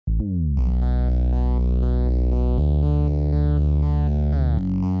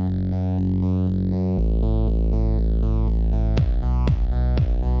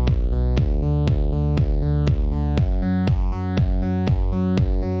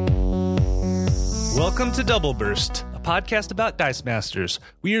Welcome to Double Burst, a podcast about Dice Masters.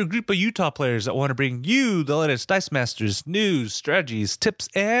 We are a group of Utah players that want to bring you the latest Dice Masters news, strategies, tips,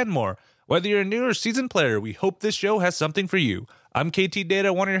 and more. Whether you're a new or seasoned player, we hope this show has something for you. I'm KT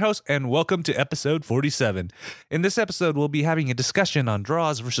Data, one of your hosts, and welcome to episode 47. In this episode, we'll be having a discussion on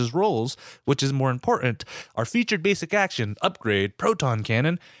draws versus rolls, which is more important, our featured basic action, upgrade, proton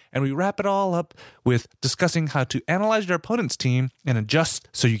cannon, and we wrap it all up with discussing how to analyze your opponent's team and adjust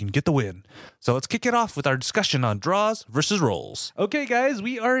so you can get the win. So let's kick it off with our discussion on draws versus rolls. Okay, guys,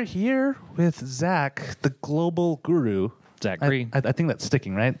 we are here with Zach, the global guru. Zach Green. I think that's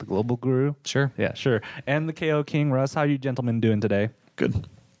sticking, right? The global guru? Sure. Yeah, sure. And the KO King, Russ. How are you gentlemen doing today? Good.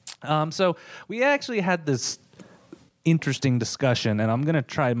 So we actually had this interesting discussion, and I'm going to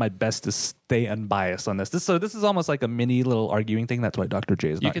try my best to stay unbiased on this. So this is almost like a mini little arguing thing. That's why Dr.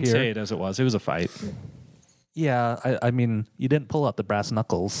 J is not here. You can say it as it was. It was a fight. Yeah, I mean, you didn't pull out the brass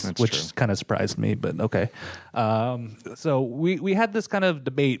knuckles, That's which true. kind of surprised me, but okay. So we had this kind of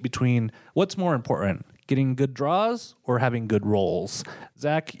debate between what's more important, getting good draws or having good rolls.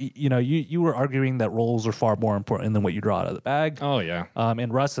 Zach, you were arguing that rolls are far more important than what you draw out of the bag. Oh, yeah.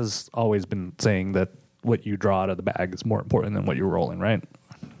 And Russ has always been saying that what you draw out of the bag is more important than what you're rolling, right?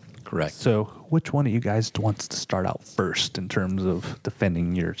 Correct. So which one of you guys wants to start out first in terms of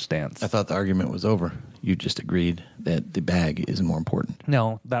defending your stance? I thought the argument was over. You just agreed that the bag is more important.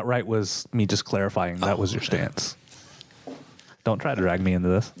 No, that right was me just clarifying that was your stance. Don't try to drag me into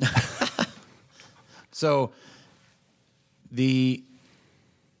this. So the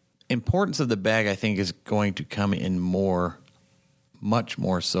importance of the bag, I think, is going to come in much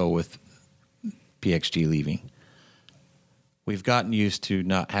more so with PXG leaving. We've gotten used to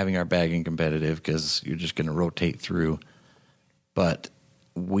not having our bag in competitive because you're just going to rotate through. But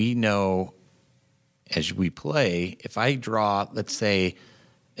we know as we play, if I draw, let's say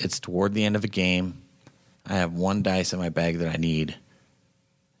it's toward the end of a game, I have one dice in my bag that I need,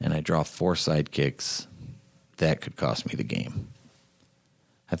 and I draw 4 sidekicks, that could cost me the game.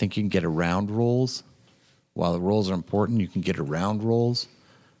 I think you can get around rolls. While the rolls are important, you can get around rolls.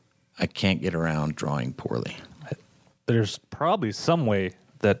 I can't get around drawing poorly. There's probably some way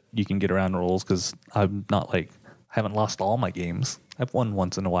that you can get around rolls because I'm not haven't lost all my games. I've won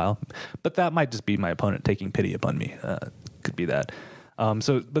once in a while, but that might just be my opponent taking pity upon me. Could be that.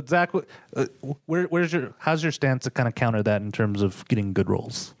 But Zach, how's your stance to kind of counter that in terms of getting good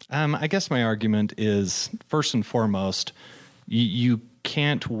rolls? I guess my argument is, first and foremost, you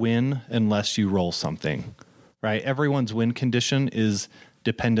can't win unless you roll something, right? Everyone's win condition is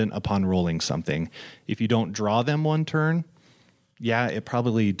dependent upon rolling something. If you don't draw them one turn, yeah, it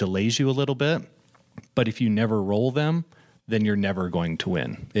probably delays you a little bit. But if you never roll them, then you're never going to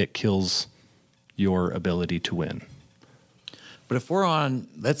win. It kills your ability to win. But if we're on,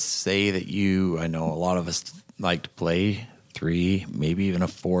 let's say that I know a lot of us like to play 3, maybe even a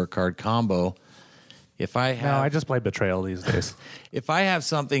 4-card combo. I just play Betrayal these days. If I have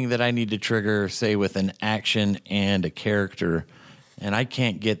something that I need to trigger, say with an action and a character, and I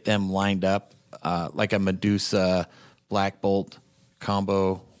can't get them lined up, like a Medusa Black Bolt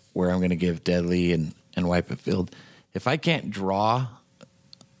combo where I'm going to give Deadly and wipe a field, if I can't draw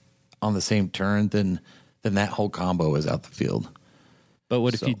on the same turn, then that whole combo is out the field. But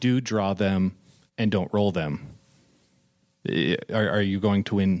what if you do draw them and don't roll them? Are you going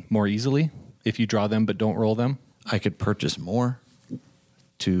to win more easily if you draw them but don't roll them? I could purchase more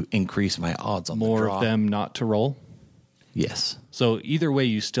to increase my odds on More the draw. of them not to roll? Yes. So either way,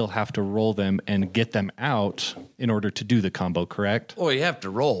 you still have to roll them and get them out in order to do the combo, correct? Well, you have to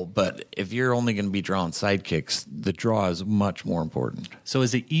roll, but if you're only going to be drawing sidekicks, the draw is much more important. So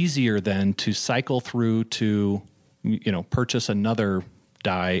is it easier then to cycle through to, purchase another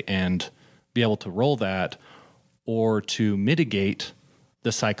die and be able to roll that, or to mitigate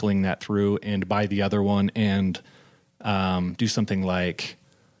the cycling that through and buy the other one and do something like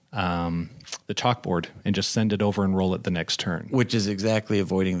the chalkboard and just send it over and roll it the next turn? Which is exactly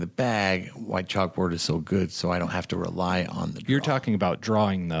avoiding the bag, why chalkboard is so good, so I don't have to rely on the draw. You're talking about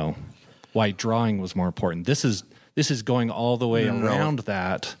drawing, though. Why drawing was more important. This is going all the way around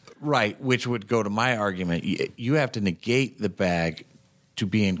that. Right, which would go to my argument. You have to negate the bag to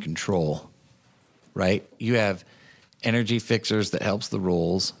be in control, right? You have energy fixers that helps the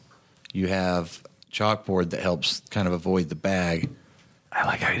rolls. You have chalkboard that helps kind of avoid the bag. I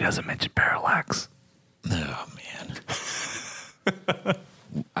like how he doesn't mention Parallax. Oh, man.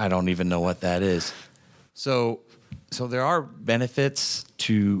 I don't even know what that is. So there are benefits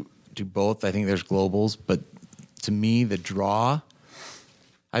to both. I think there's globals, but to me, the draw,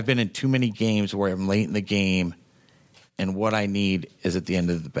 I've been in too many games where I'm late in the game and what I need is at the end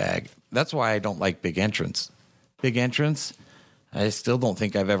of the bag. That's why I don't like big entrance. Big entrance, I still don't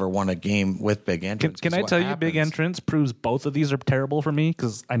think I've ever won a game with big entrance. Can I tell you, big entrance proves both of these are terrible for me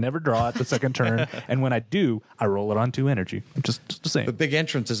because I never draw at the second turn, and when I do, I roll it on 2 energy. Just the same. But big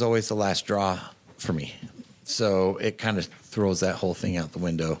entrance is always the last draw for me, so it kind of throws that whole thing out the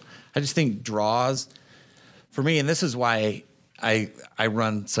window. I just think draws for me, and this is why I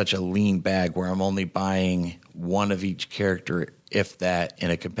run such a lean bag where I'm only buying one of each character, if that,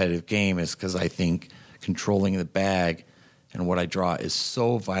 in a competitive game, is because I think controlling the bag and what I draw is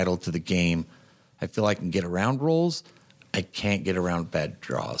so vital to the game. I feel I can get around rolls. I can't get around bad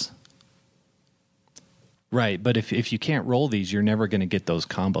draws. Right, but if you can't roll these, you're never going to get those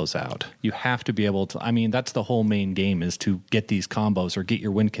combos out. You have to be able to, I mean, that's the whole main game, is to get these combos or get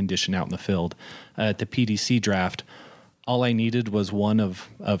your win condition out in the field. At the PDC draft, all I needed was one of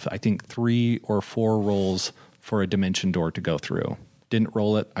I think 3 or 4 rolls for a dimension door to go through. Didn't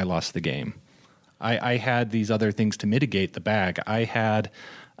roll it, I lost the game. I had these other things to mitigate the bag. I had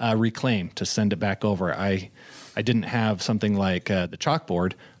Reclaim to send it back over. I didn't have something like the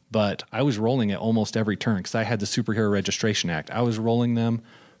chalkboard, but I was rolling it almost every turn because I had the Superhero Registration Act. I was rolling them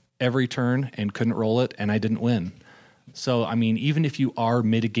every turn and couldn't roll it, and I didn't win. So, I mean, even if you are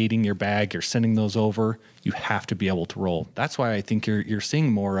mitigating your bag, you're sending those over, you have to be able to roll. That's why I think you're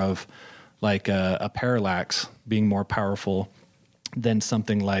seeing more of like a Parallax being more powerful than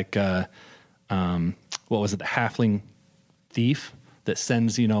something like what was it, the Halfling Thief that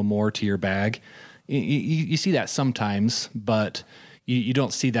sends more to your bag. You see that sometimes, but you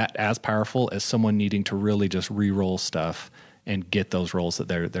don't see that as powerful as someone needing to really just re-roll stuff and get those rolls that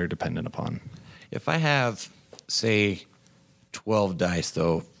they're dependent upon. If I have, say, 12 dice,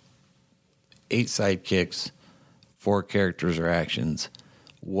 though, 8 sidekicks, 4 characters or actions,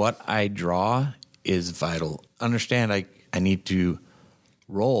 what I draw is vital. Understand, I need to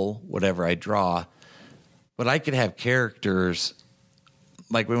roll whatever I draw, but I could have characters,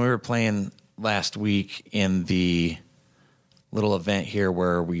 like when we were playing last week in the little event here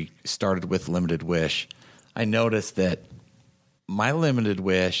where we started with Limited Wish, I noticed that my Limited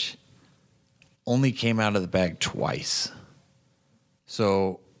Wish only came out of the bag twice.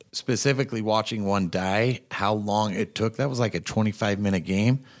 So specifically watching one die, how long it took, that was like a 25-minute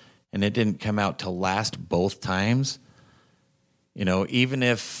game, and it didn't come out till last both times. Even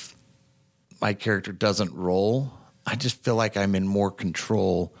if my character doesn't roll, I just feel like I'm in more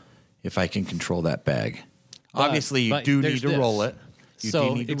control if I can control that bag. Obviously, you do need to roll it.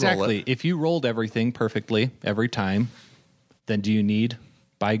 Exactly. If you rolled everything perfectly every time, then do you need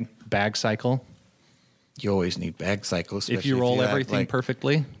bag cycle? You always need bag cycle. If you roll everything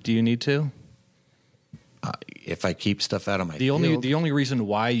perfectly, do you need to? If I keep stuff out of my field. The only reason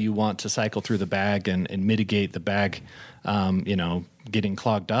why you want to cycle through the bag and mitigate the bag, getting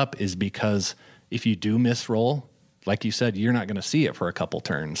clogged up is because if you do misroll, like you said, you're not going to see it for a couple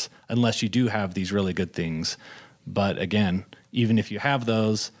turns unless you do have these really good things. But again, even if you have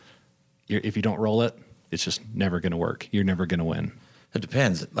those, if you don't roll it, it's just never going to work. You're never going to win. It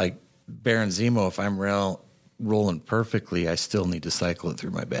depends. Like Baron Zemo, if I'm rolling perfectly, I still need to cycle it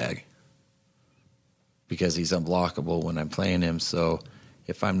through my bag because he's unblockable when I'm playing him. So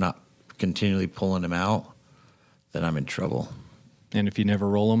if I'm not continually pulling him out, then I'm in trouble. And if you never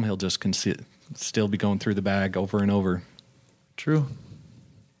roll him, he'll just still be going through the bag over and over. True.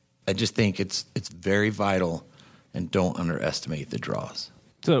 I just think it's very vital, and don't underestimate the draws.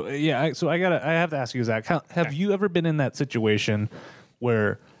 So yeah, I have to ask you, Zach, have you ever been in that situation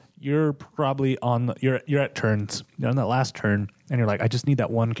where you're probably you're at turns, you're on that last turn, and you're like, I just need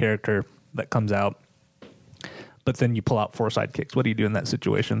that one character that comes out, but then you pull out 4 sidekicks. What do you do in that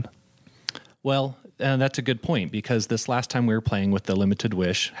situation? Well, that's a good point, because this last time we were playing with the Limited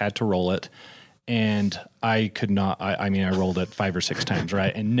Wish, had to roll it, and I could not, I rolled it 5 or 6 times,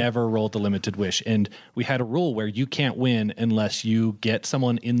 right? And never rolled the Limited Wish. And we had a rule where you can't win unless you get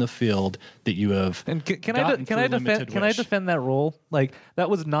someone in the field that you have. And can I defend that rule? Like, that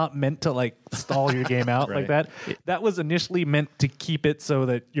was not meant to like stall your game out like that. That was initially meant to keep it so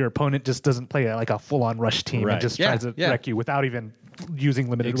that your opponent just doesn't play like a full-on rush team and just tries to wreck you without even using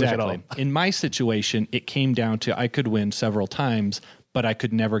Limited Wish at all. In my situation, it came down to I could win several times, but I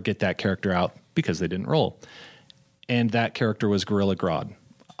could never get that character out because they didn't roll. And that character was Gorilla Grodd.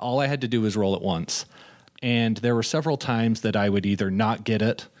 All I had to do was roll it once. And there were several times that I would either not get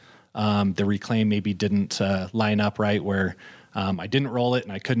it, the Reclaim maybe didn't line up right, where I didn't roll it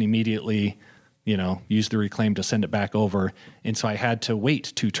and I couldn't immediately, use the Reclaim to send it back over. And so I had to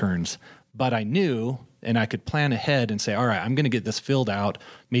wait 2 turns. But I knew and I could plan ahead and say, all right, I'm going to get this filled out,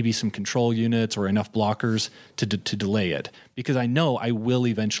 maybe some control units or enough blockers to delay it, because I know I will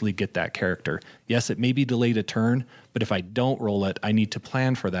eventually get that character. Yes, it may be delayed a turn, but if I don't roll it, I need to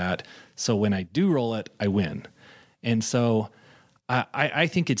plan for that. So when I do roll it, I win. And so I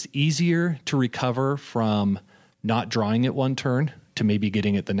think it's easier to recover from not drawing it one turn to maybe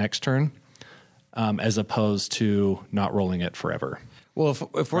getting it the next turn, as opposed to not rolling it forever. Well,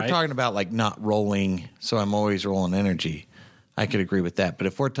 if we're talking about like not rolling, so I'm always rolling energy, I could agree with that. But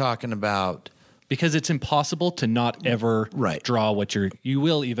if we're talking about, because it's impossible to not ever draw what you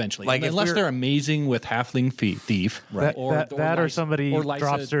will eventually, like unless they're amazing with Halfling Thief, right? Or somebody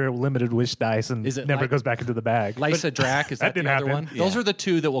drops their limited wish dice and never goes back into the bag. Lysa Drac, is that the other one? Yeah. Those are the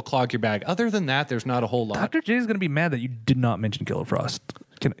two that will clog your bag. Other than that, there's not a whole lot. Dr. J is going to be mad that you did not mention Killer Frost.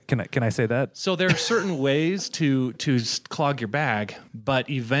 Can I say that? So there are certain ways to clog your bag, but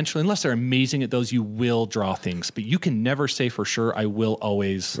eventually, unless they're amazing at those, you will draw things. But you can never say for sure, I will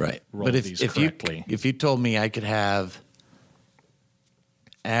always roll these correctly. If you told me I could have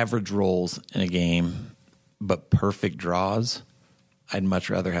average rolls in a game, but perfect draws, I'd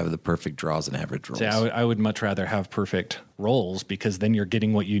much rather have the perfect draws and average rolls. See, I would much rather have perfect rolls, because then you're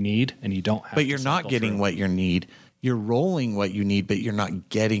getting what you need and you don't have But you're not getting what you need. You're rolling what you need, but you're not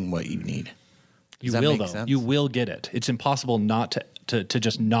getting what you need. You will, though. Sense? You will get it. It's impossible not to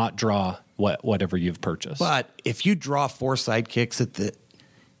just not draw whatever you've purchased. But if you draw 4 sidekicks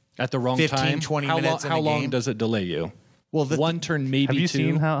at the wrong 15, time, 20 minutes how long does it delay you? Well, one turn, maybe 2. Have you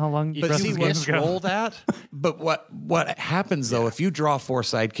seen how long? But see, let's roll that. But what happens though if you draw 4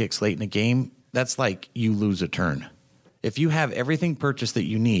 sidekicks late in a game? That's like you lose a turn. If you have everything purchased that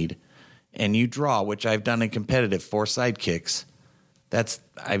you need, and you draw, which I've done in competitive, 4 sidekicks,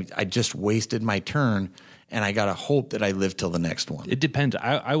 I just wasted my turn, and I got to hope that I live till the next one. It depends.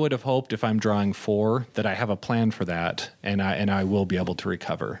 I would have hoped if I'm drawing 4 that I have a plan for that, and I will be able to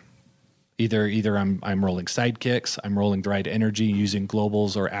recover. Either I'm rolling sidekicks, I'm rolling the right energy using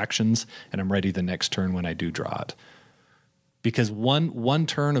globals or actions, and I'm ready the next turn when I do draw it. Because one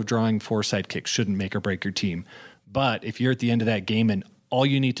turn of drawing 4 sidekicks shouldn't make or break your team. But if you're at the end of that game and all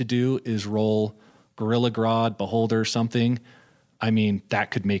you need to do is roll Gorilla Grodd, Beholder, something, I mean,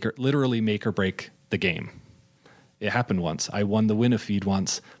 that could literally make or break the game. It happened once. I won the Winifred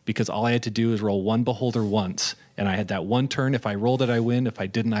once because all I had to do is roll 1 Beholder once, and I had that one turn. If I rolled it, I win. If I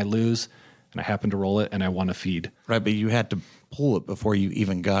didn't, I lose. And I happened to roll it, and I won a feed. Right, but you had to pull it before you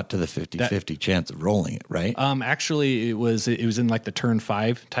even got to the 50-50 chance of rolling it, right? Actually, it was in like the turn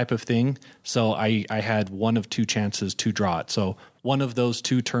 5 type of thing. So I had one of 2 chances to draw it. So one of those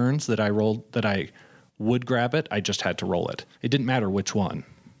 2 turns that I rolled that I would grab it, I just had to roll it. It didn't matter which one.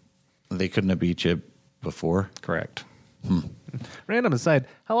 They couldn't have beat you before? Correct. Random aside,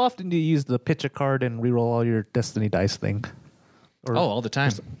 how often do you use the pitch a card and reroll all your Destiny dice thing? All the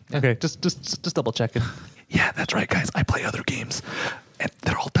time. Okay, just double checking. Yeah, that's right, guys. I play other games, and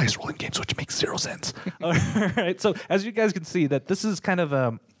they're all dice rolling games, which makes 0 sense. All right. So as you guys can see, that this is kind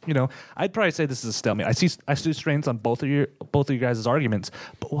of I'd probably say this is a stalemate. I see strengths on both of you guys' arguments,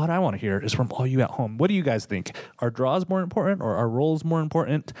 but what I want to hear is from all you at home. What do you guys think? Are draws more important or are rolls more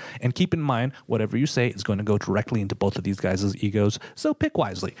important? And keep in mind, whatever you say is going to go directly into both of these guys' egos. So pick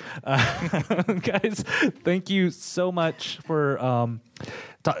wisely, guys. Thank you so much for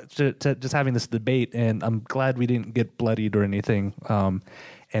just having this debate, and I'm glad we didn't get bloodied or anything.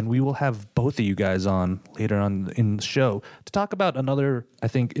 And we will have both of you guys on later on in the show to talk about another, I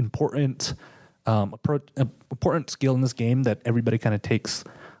think, important skill in this game that everybody kind of takes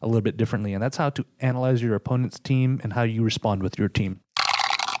a little bit differently, and that's how to analyze your opponent's team and how you respond with your team.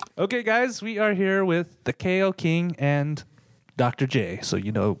 Okay, guys, we are here with the KO King and Dr. J, so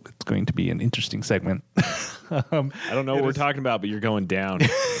you know it's going to be an interesting segment. I don't know what we're talking about, but you're going down.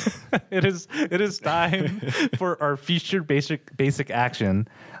 It is time for our featured basic action,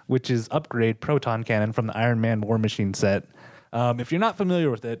 which is upgrade Proton Cannon from the Iron Man War Machine set. If you're not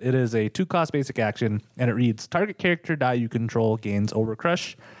familiar with it, it is a 2-cost basic action, and it reads: target character die you control gains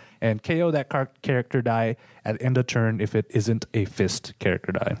Overcrush, and KO that character die at end of turn if it isn't a fist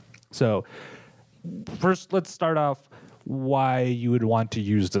character die. So first, let's start off why you would want to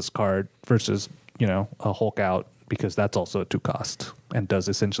use this card versus a Hulk out, because that's also a 2-cost and does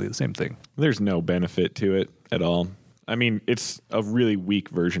essentially the same thing. There's no benefit to it at all. I mean, it's a really weak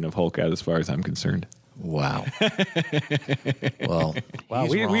version of Hulk out as far as I'm concerned. Wow. Wow.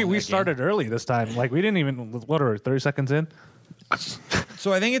 We started early this time. Like, we didn't even, what are we, 30 seconds in?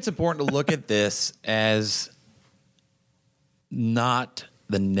 So I think it's important to look at this as not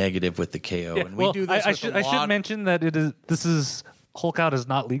the negative with the KO. Yeah, and we do this I should mention that this is Hulk out is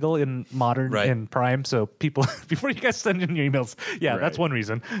not legal in Modern Right. and Prime. So people, before you guys send in your emails, that's one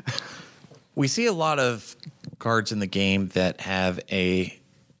reason. We see a lot of cards in the game that have a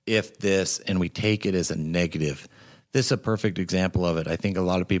if this, and we take it as a negative. This is a perfect example of it. I think a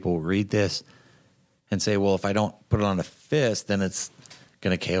lot of people will read this and say, well, if I don't put it on a fist, then it's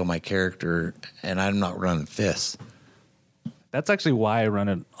going to KO my character, and I'm not running fists. That's actually why I run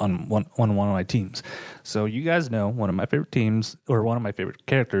it on one of my teams. So you guys know one of my favorite teams, or one of my favorite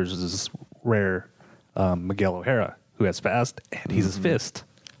characters, is rare Miguel O'Hara, who has fast and he's his fist.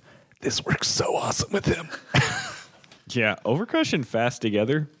 This works so awesome with him. Yeah, Overcrush and Fast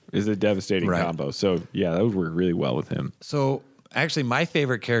together is a devastating Right. combo. So, yeah, that would work really well with him. So actually, my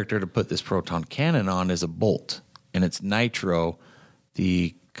favorite character to put this proton cannon on is a Bolt, and it's Nitro,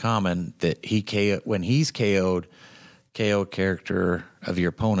 the common that he when he's KO'd, KO character of your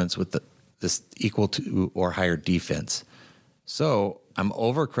opponents with this equal to or higher defense. So I'm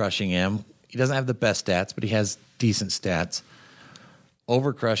overcrushing him. He doesn't have the best stats, but he has decent stats.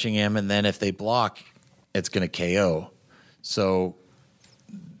 Overcrushing him, and then if they block, it's going to KO. So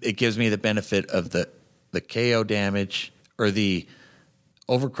it gives me the benefit of the KO damage or the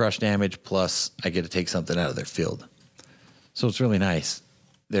overcrush damage, plus I get to take something out of their field. So it's really nice.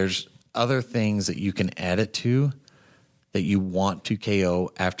 There's other things that you can add it to that you want to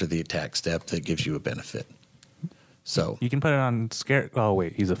KO after the attack step that gives you a benefit. So You can put it on Scare. Oh,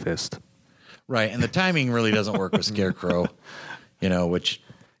 wait, he's a fist. right, and the timing really doesn't work with Scarecrow, which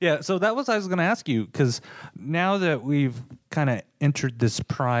Yeah, so that was I was going to ask you, because now that we've kind of entered this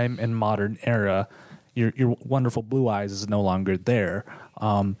Prime and Modern era, your wonderful Blue Eyes is no longer there.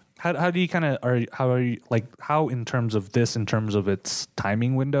 How do you kind of how in terms of this, in terms of its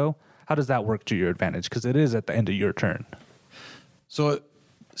timing window, how does that work to your advantage? Because it is at the end of your turn. So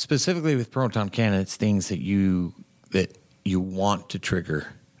specifically with proton cannon, it's things that you want to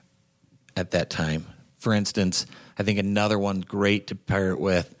trigger at that time. For instance, I think another one great to pair it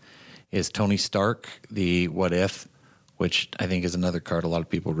with is Tony Stark, the What If, which I think is another card a lot of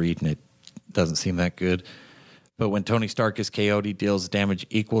people read and it doesn't seem that good. But when Tony Stark is KO'd, he deals damage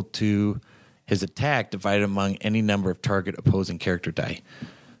equal to his attack divided among any number of target opposing character die.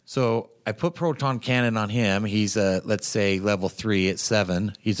 So I put proton cannon on him. He's let's say level 3 at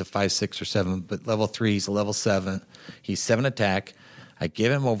 7. He's a 5, 6, or 7, but level 3, he's a level 7. He's 7 attack. I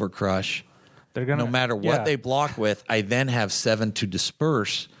give him Overcrush. They're gonna, No matter what they block with, I then have 7 to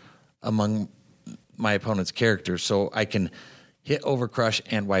disperse among my opponent's characters, so I can hit Overcrush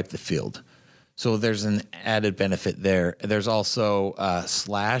and wipe the field. So there's an added benefit there. There's also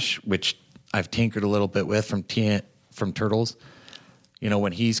Slash, which I've tinkered a little bit with from Turtles.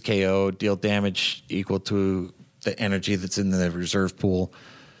 When he's KO, deal damage equal to the energy that's in the reserve pool.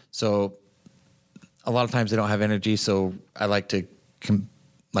 So a lot of times they don't have energy, so I like to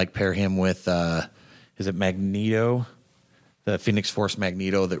pair him with is it Magneto, the Phoenix Force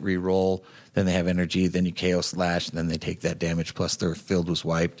Magneto that re-roll. Then they have energy. Then you KO Slash. And then they take that damage plus their field was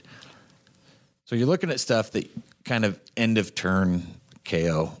wiped. So you're looking at stuff that kind of end of turn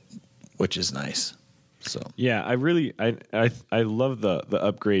KO, which is nice. So Yeah, I love the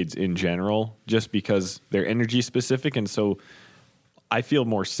upgrades in general just because they're energy specific, and so I feel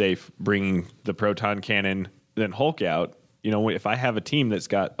more safe bringing the proton cannon than Hulk out. If I have a team that's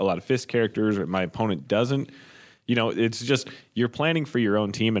got a lot of fist characters or my opponent doesn't, it's just you're planning for your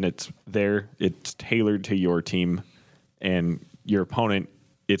own team and it's tailored to your team, and your opponent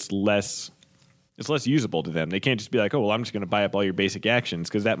it's less usable to them. They can't just be like, oh, well, I'm just going to buy up all your basic actions,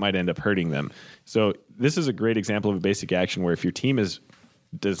 because that might end up hurting them. So this is a great example of a basic action where if your team is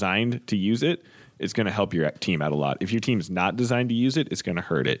designed to use it, it's going to help your team out a lot. If your team's not designed to use it, it's going to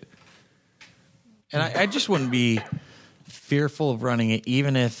hurt it. And I just wouldn't be fearful of running it,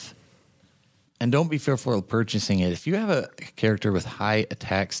 and don't be fearful of purchasing it. If you have a character with high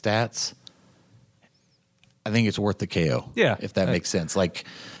attack stats, I think it's worth the KO. Yeah. If that makes sense.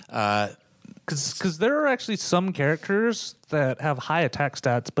 Because there are actually some characters that have high attack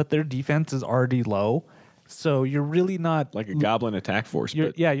stats, but their defense is already low. So you're really not Like a goblin attack force,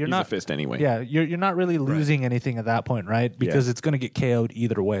 but you're he's not a fist anyway. Yeah, you're not really losing anything at that point, right? Because it's going to get KO'd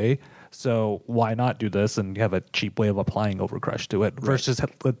either way. So why not do this and have a cheap way of applying Overcrush to it versus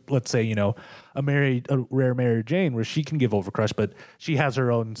let's say a rare Mary Jane where she can give Overcrush, but she has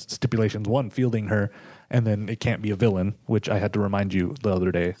her own stipulations. One, fielding her, and then it can't be a villain, which I had to remind you the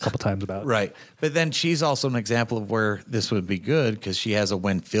other day a couple times about. Right. But then she's also an example of where this would be good because she has a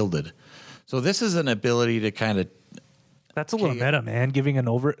when fielded. So this is an ability to kind of. That's a little meta, man. Giving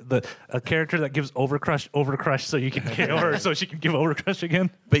a character that gives Overcrush so you can KO her so she can give Overcrush again.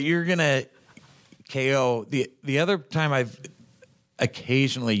 But you're gonna KO the other time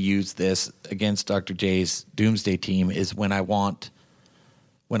occasionally use this against Dr. J's Doomsday team is when I want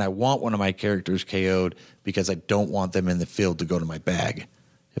one of my characters KO'd because I don't want them in the field to go to my bag,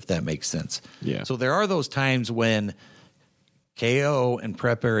 if that makes sense. Yeah. So there are those times when KO and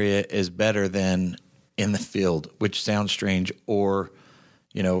prep area is better than in the field, which sounds strange, or,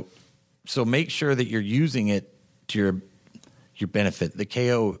 so make sure that you're using it to your benefit. The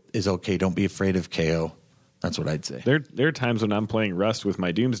KO is okay. Don't be afraid of KO. That's what I'd say. There are times when I'm playing Rust with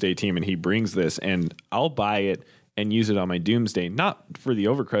my Doomsday team and he brings this and I'll buy it and use it on my Doomsday, not for the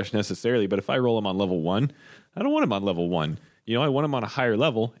Overcrush necessarily, but if I roll him on level 1, I don't want him on level 1. I want him on a higher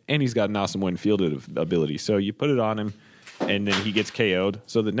level, and he's got an awesome win fielded ability. So you put it on him, and then he gets KO'd.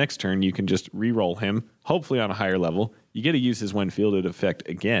 So the next turn, you can just re-roll him, hopefully on a higher level. You get to use his win fielded effect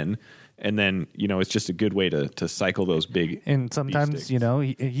again, and then, it's just a good way to cycle those big. And sometimes, he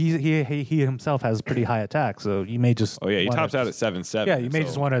himself has pretty high attack, so you may just. Oh yeah, he tops out at 7/7. Yeah, you may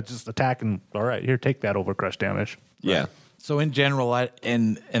just want to just attack and all right, here, take that Overcrush damage. Yeah. So in general,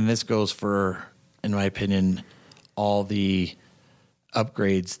 and this goes for, in my opinion, all the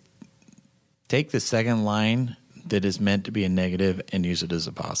upgrades. Take the second line that is meant to be a negative and use it as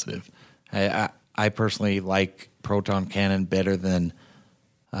a positive. I personally like Proton Cannon better than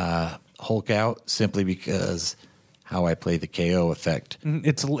Hulk Out simply because how I play the KO effect.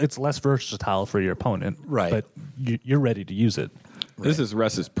 It's less versatile for your opponent, Right. But you're ready to use it. This is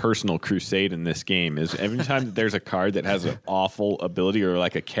Russ's personal crusade in this game. Is every time that there's a card that has an awful ability or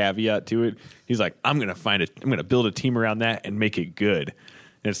like a caveat to it, he's like, I'm gonna build a team around that and make it good.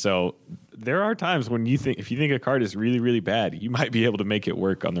 And so there are times when if you think a card is really, really bad, you might be able to make it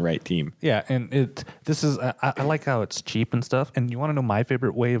work on the right team. Yeah, and I like how it's cheap and stuff. And you want to know my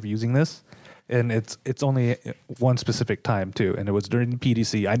favorite way of using this? And it's only one specific time too, and it was during the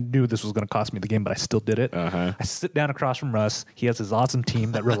PDC. I knew this was going to cost me the game, but I still did it. I sit down across from Russ. He has his awesome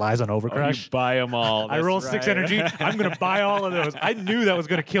team that relies on Overcrush. You buy them all. I roll 6 energy. I'm going to buy all of those. I knew that was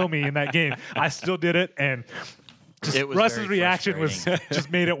going to kill me in that game. I still did it, and It was Russ's very reaction was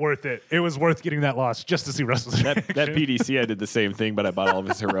just made it worth it. It was worth getting that loss just to see Russ's reaction. That PDC, I did the same thing, but I bought all of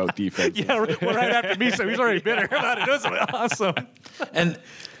his heroic defense. Yeah, right after me, so he's already bitter about it. It was awesome.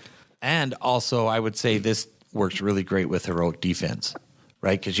 And also, I would say this works really great with heroic defense,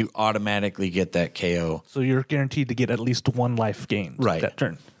 right? Because you automatically get that KO. So you're guaranteed to get at least one life gained that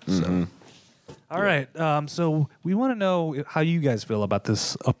turn. So. All right. So we want to know how you guys feel about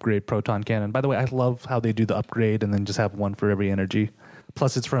this upgrade Proton Cannon. By the way, I love how they do the upgrade and then just have one for every energy.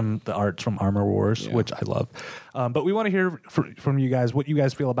 Plus, it's from the arts from Armor Wars, which I love. But we want to hear from you guys what you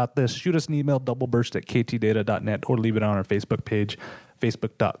guys feel about this. Shoot us an email, doubleburst@ktdata.net, or leave it on our Facebook page,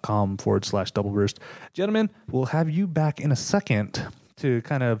 facebook.com/doubleburst. Gentlemen, we'll have you back in a second to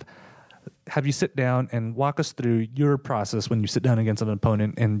kind of have you sit down and walk us through your process when you sit down against an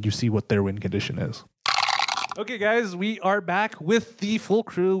opponent and you see what their win condition is. Okay, guys, we are back with the full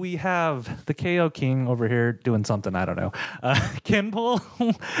crew. We have the KO King over here doing something, I don't know. Ken Bull,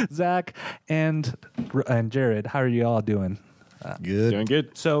 Zach, and Jared. How are you all doing? Good. Doing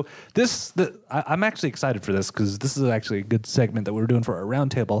good. So I'm actually excited for this because this is actually a good segment that we're doing for our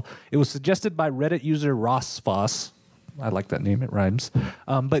roundtable. It was suggested by Reddit user Ross Foss. I like that name; it rhymes.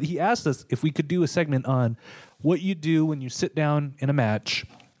 But he asked us if we could do a segment on what you do when you sit down in a match,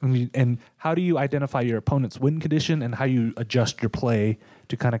 and how do you identify your opponent's win condition, and how you adjust your play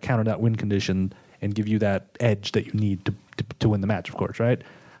to kind of counter that win condition and give you that edge that you need to win the match. Of course, right?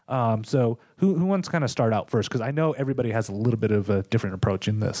 So who wants to kind of start out first? Because I know everybody has a little bit of a different approach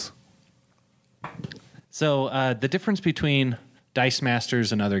in this. So the difference between Dice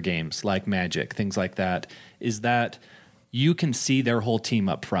Masters and other games like Magic, things like that, is that you can see their whole team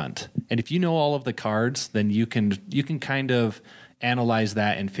up front. And if you know all of the cards, then you can kind of analyze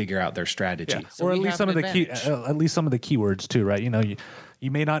that and figure out their strategy. Yeah. So or at we least have some of an the key, advantage. at least some of the keywords too, right?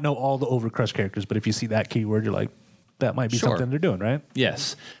 You may not know all the Overcrush characters, but if you see that keyword, you're like, that might be Sure. something they're doing, right?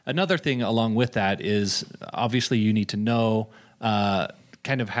 Yes. Another thing along with that is obviously you need to know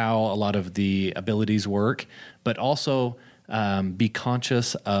kind of how a lot of the abilities work, but also be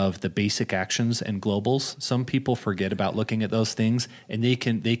conscious of the basic actions and globals. Some people forget about looking at those things, and they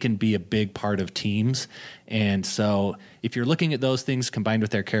can be a big part of teams. And so if you're looking at those things combined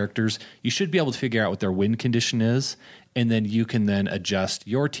with their characters, you should be able to figure out what their win condition is, and then you can then adjust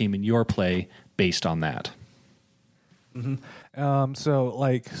your team and your play based on that.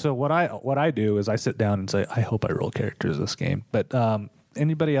 So what I do is I sit down and say, I hope I roll characters this game. But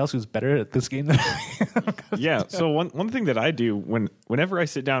anybody else who's better at this game than Yeah. So one thing that I do whenever I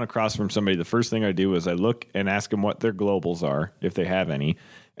sit down across from somebody, the first thing I do is I look and ask them what their globals are, if they have any,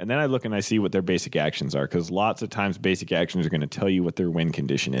 And then I look and I see what their basic actions are, because lots of times basic actions are going to tell you what their win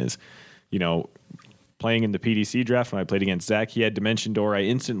condition is. You know, playing in the PDC draft, when I played against Zach, he had Dimension Door. I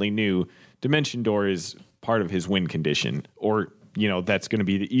instantly knew Dimension Door is part of his win condition, or, you know, that's going to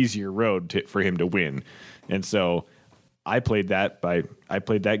be the easier road for him to win. And so I played that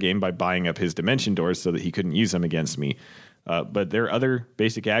game by buying up his Dimension Doors so that he couldn't use them against me. But there are other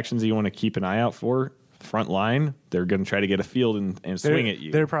basic actions that you want to keep an eye out for. Front line, they're going to try to get a field and swing at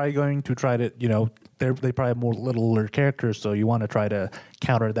you. They're probably going to try to, you know, they probably have more littler characters, so you want to try to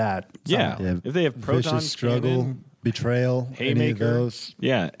counter that. Yeah. If they have Proton, Vicious Struggle, Cannon, Betrayal, any of Haymaker, those.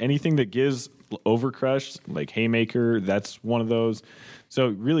 yeah, anything that gives Overcrush, like Haymaker, that's one of those. So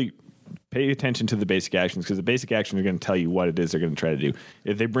really pay attention to the basic actions, because the basic actions are going to tell you what it is they're going to try to do.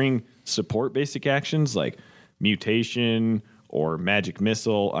 If they bring support basic actions like Mutation or Magic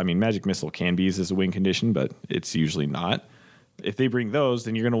Missile, I mean, Magic Missile can be used as a win condition, but it's usually not. If they bring those,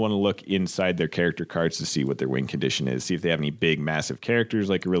 then you're going to want to look inside their character cards to see what their win condition is. See if they have any big, massive characters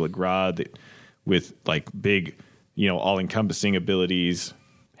like Gorilla Grodd with like big, you know, all-encompassing abilities,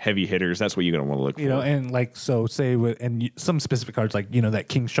 heavy hitters. That's what you're going to want to look for. You know, and like, so say with, and some specific cards like, you know, that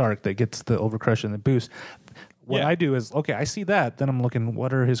King Shark that gets the Overcrush and the boost. What I do is, okay, I see that. Then I'm looking,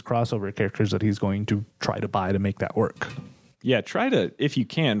 what are his crossover characters that he's going to try to buy to make that work? Yeah, try to, if you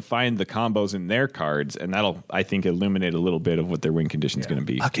can, find the combos in their cards, and that'll, I think, illuminate a little bit of what their win condition is going to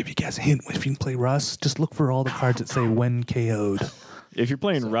be. I'll give you guys a hint. If you can play Russ, just look for all the cards that say when KO'd. If you're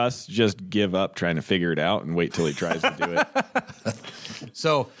playing Russ, just give up trying to figure it out and wait till he tries to do it.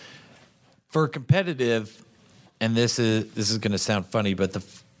 So for competitive, and this is going to sound funny, but the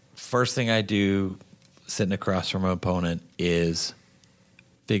first thing I do sitting across from an opponent is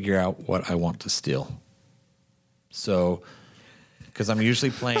figure out what I want to steal. So, because I'm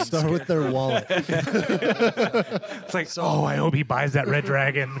usually playing... Start with their wallet. It's like, oh, I hope he buys that Red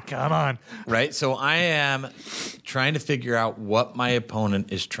Dragon. Come on. Right? So I am trying to figure out what my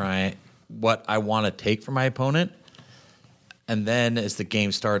opponent is trying, what I want to take from my opponent. And then as the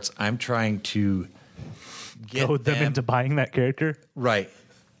game starts, I'm trying to get Goad them into buying that character. Right.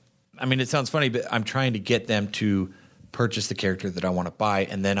 I mean, it sounds funny, but I'm trying to get them to purchase the character that I want to buy,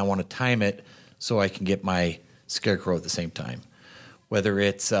 and then I want to time it so I can get my Scarecrow at the same time. Whether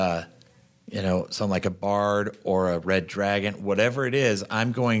it's, you know, something like a Bard or a Red Dragon, whatever it is,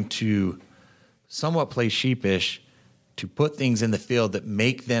 I'm going to somewhat play sheepish to put things in the field that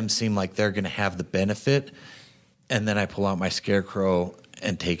make them seem like they're going to have the benefit, and then I pull out my Scarecrow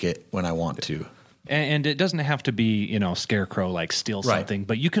and take it when I want to. And it doesn't have to be, you know, Scarecrow, like steal something,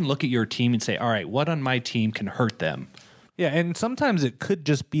 but you can look at your team and say, all right, what on my team can hurt them? Yeah, and sometimes it could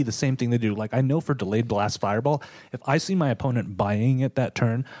just be the same thing they do. Like, I know for Delayed Blast Fireball, if I see my opponent buying it that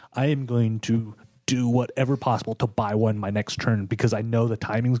turn, I am going to do whatever possible to buy one my next turn, because I know the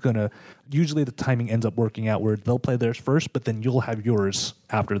timing's going to... Usually the timing ends up working out where they'll play theirs first, but then you'll have yours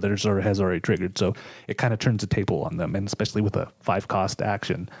after theirs has already triggered. So it kind of turns the table on them, and especially with a 5-cost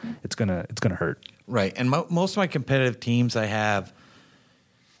action, it's gonna hurt. Right, and most of my competitive teams, I have,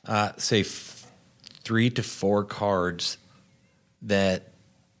 say, 3 to 4 cards that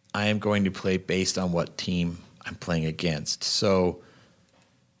I am going to play based on what team I'm playing against. So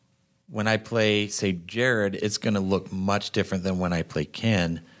when I play, say, Jared, it's going to look much different than when I play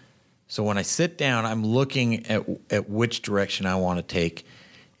Ken. So when I sit down, I'm looking at which direction I want to take.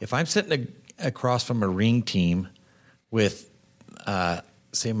 If I'm sitting across from a ring team with,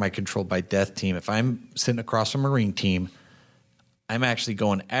 say, my Controlled by Death team, if I'm sitting across from a ring team, I'm actually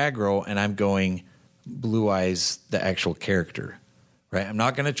going aggro, and I'm going Blue Eyes, the actual character. Right, I'm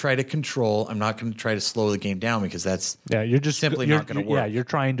not going to try to control. I'm not going to try to slow the game down, because that's you're just simply not going to work. Yeah, you're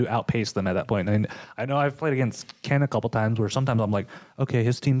trying to outpace them at that point. And I know I've played against Ken a couple times where sometimes I'm like, okay,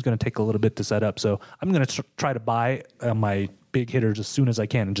 his team's going to take a little bit to set up, so I'm going to try to buy my big hitters as soon as I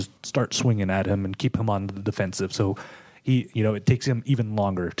can and just start swinging at him and keep him on the defensive. So he, you know, it takes him even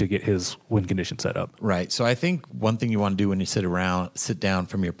longer to get his win condition set up. Right. So I think one thing you want to do when you sit down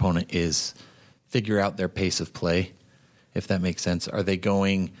from your opponent is figure out their pace of play. If that makes sense. Are they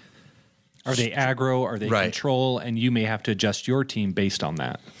going... Are they aggro? Are they control? And you may have to adjust your team based on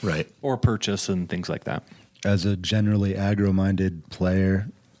that. Right. Or purchase and things like that. As a generally aggro-minded player,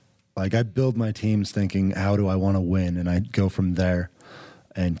 like, I build my teams thinking, how do I want to win? And I go from there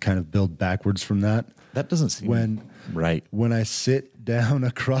and kind of build backwards from that. That doesn't seem right. When I sit down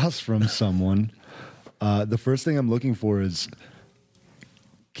across from someone, the first thing I'm looking for is,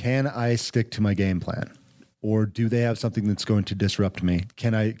 can I stick to my game plan? Or do they have something that's going to disrupt me?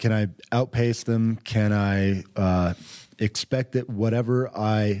 Can I outpace them? Can I expect that whatever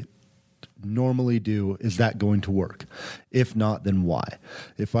I normally do, is that going to work? If not, then why?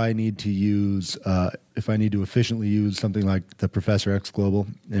 If I need to efficiently use something like the Professor X Global,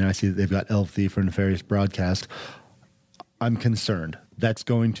 and I see that they've got Elf Thief or Nefarious Broadcast, I'm concerned. That's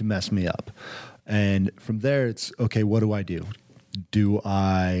going to mess me up. And from there, it's, okay, what do I do? Do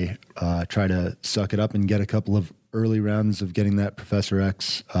I try to suck it up and get a couple of early rounds of getting that Professor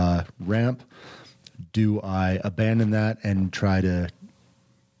X ramp? Do I abandon that and try to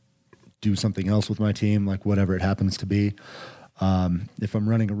do something else with my team, like whatever it happens to be? If I'm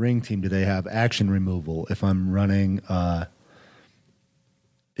running a ring team, do they have action removal? If I'm running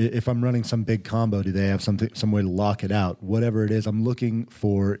some big combo, do they have some way to lock it out? Whatever it is, I'm looking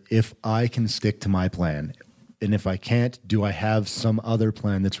for if I can stick to my plan. And if I can't, do I have some other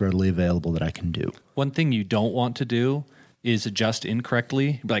plan that's readily available that I can do? One thing you don't want to do is adjust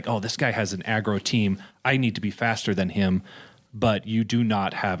incorrectly. Like, oh, this guy has an aggro team. I need to be faster than him. But you do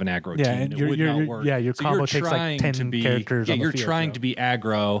not have an aggro team. And it would not work. Yeah, your combo takes like 10 characters on the you're field, trying to be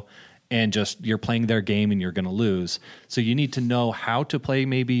aggro and just you're playing their game and you're going to lose. So you need to know how to play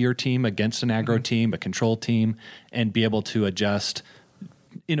maybe your team against an aggro team, a control team, and be able to adjust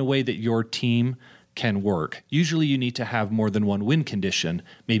in a way that your team can work. Usually you need to have more than one win condition,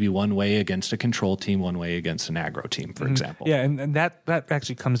 maybe one way against a control team, one way against an aggro team, for example. Yeah, and that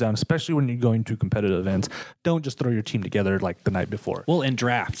actually comes down, especially when you're going to competitive events. Don't just throw your team together like the night before. Well, and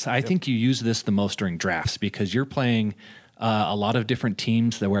drafts. I think you use this the most during drafts because you're playing a lot of different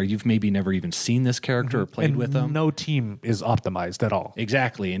teams where you've maybe never even seen this character or played with them. No team is optimized at all.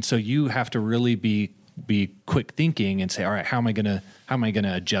 Exactly. And so you have to really be quick thinking and say, all right, how am I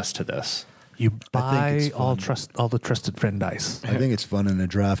gonna adjust to this? You buy it's all fun. the trusted friend dice. I think it's fun in a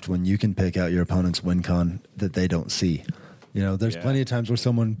draft when you can pick out your opponent's win con that they don't see. You know, there's plenty of times where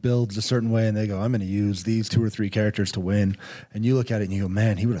someone builds a certain way and they go, I'm going to use these 2 or 3 characters to win. And you look at it and you go,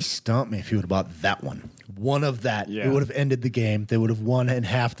 man, he would have stomped me if he would have bought that one. One of that. Yeah. It would have ended the game. They would have won in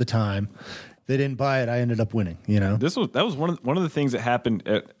half the time. They didn't buy it. I ended up winning, you know? That was one of the things that happened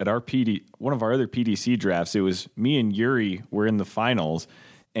at our one of our other PDC drafts. It was me and Yuri were in the finals.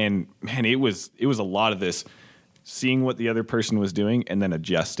 And man, it was a lot of this, seeing what the other person was doing and then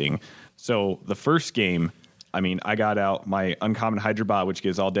adjusting. So the first game, I mean, I got out my uncommon Hydra Bot, which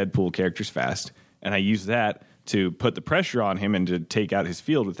gives all Deadpool characters fast, and I used that to put the pressure on him and to take out his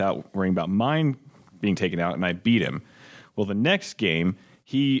field without worrying about mine being taken out, and I beat him. Well, the next game,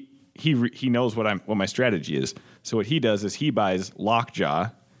 he knows what my strategy is. So what he does is he buys Lockjaw,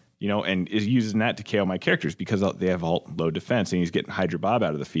 you know, and is using that to KO my characters because they have all low defense, and he's getting Hydra Bob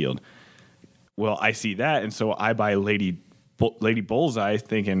out of the field. Well, I see that, and so I buy Lady Bullseye,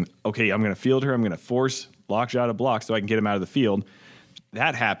 thinking, okay, I'm going to field her. I'm going to force Lockjaw to block so I can get him out of the field.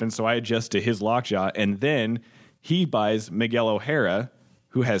 That happens, so I adjust to his Lockjaw, and then he buys Miguel O'Hara,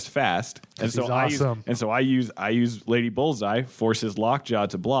 who has fast, and so I use Lady Bullseye, forces Lockjaw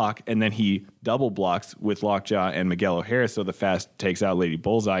to block, and then he double blocks with Lockjaw and Miguel O'Hara, so the fast takes out Lady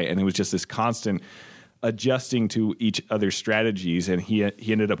Bullseye, and it was just this constant adjusting to each other's strategies, and he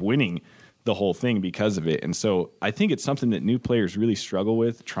ended up winning the whole thing because of it. And so I think it's something that new players really struggle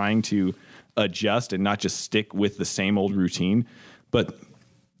with, trying to adjust and not just stick with the same old routine. But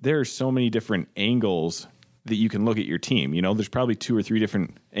there are so many different angles that you can look at your team. You know, there's probably 2 or 3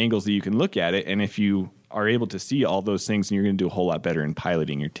 different angles that you can look at it. And if you are able to see all those things, then you're going to do a whole lot better in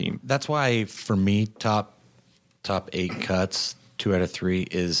piloting your team. That's why, for me, top 8 cuts, 2 out of 3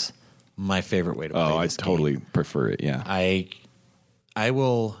 is my favorite way to play this I totally game. prefer it, yeah. I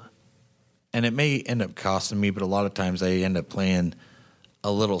will, and it may end up costing me, but a lot of times I end up playing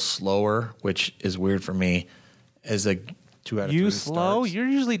a little slower, which is weird for me, as a 2 out of 3 You slow? starts. You're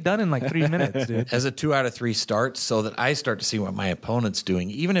usually done in like 3 minutes, dude. As a 2 out of 3 starts, so that I start to see what my opponent's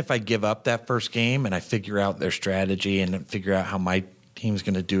doing. Even if I give up that first game and I figure out their strategy and figure out how my team's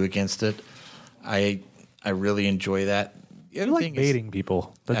going to do against it, I really enjoy that. The other You thing like baiting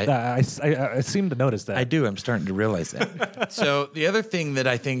people. I seem to notice that. I do. I'm starting to realize that. So the other thing that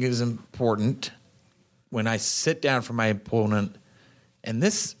I think is important when I sit down for my opponent, and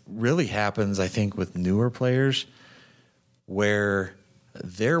this really happens, I think, with newer players, where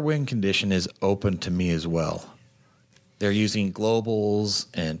their win condition is open to me as well. They're using globals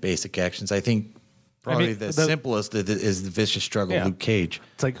and basic actions. I think probably the simplest is the Vicious Struggle, Luke Cage.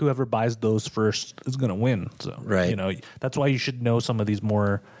 It's like whoever buys those first is going to win. So, Right. you know, that's why you should know some of these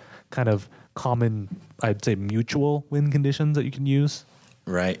more kind of common, I'd say, mutual win conditions that you can use.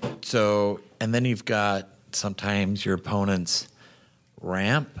 Right. So, and then you've got sometimes your opponent's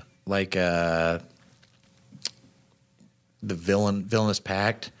ramp, like the Villainous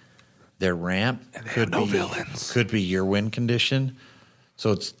Pact. Their ramp could be your win condition.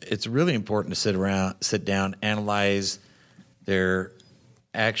 So it's really important to sit down, analyze their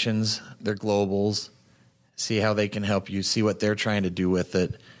actions, their globals, see how they can help you, see what they're trying to do with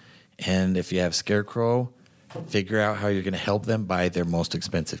it. And if you have Scarecrow, figure out how you're going to help them buy their most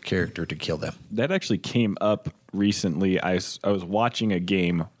expensive character to kill them. That actually came up recently. I was watching a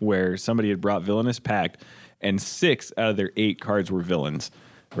game where somebody had brought Villainous Pact, and 6 out of their 8 cards were villains,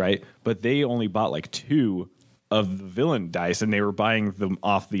 right? But they only bought like 2 of the villain dice, and they were buying them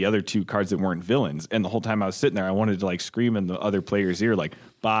off the other 2 cards that weren't villains. And the whole time I was sitting there, I wanted to like scream in the other player's ear, like,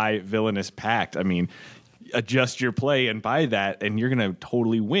 buy Villainous Pact. I mean, adjust your play and buy that, and you're going to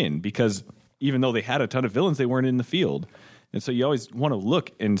totally win, because even though they had a ton of villains, they weren't in the field. And so you always want to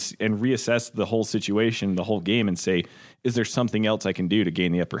look and reassess the whole situation, the whole game, and say, is there something else I can do to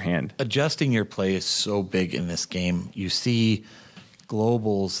gain the upper hand? Adjusting your play is so big in this game. You see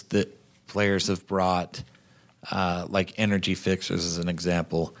globals that players have brought, like Energy Fixers as an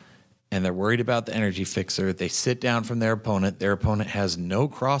example, and they're worried about the Energy Fixer. They sit down from their opponent. Their opponent has no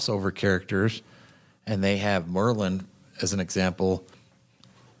crossover characters, and they have Merlin as an example,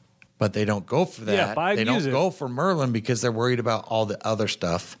 but they don't go for that. Yeah, they don't go for Merlin because they're worried about all the other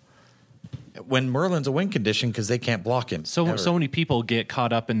stuff. When Merlin's a win condition because they can't block him. So many people get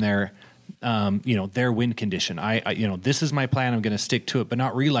caught up in their their win condition. I this is my plan, I'm going to stick to it, but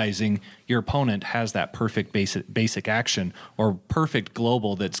not realizing your opponent has that perfect basic action or perfect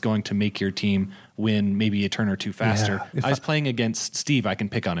global that's going to make your team win maybe a turn or two faster. Yeah, I was playing against Steve. I can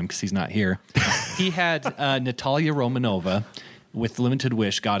pick on him because he's not here. He had Natalia Romanova with Limited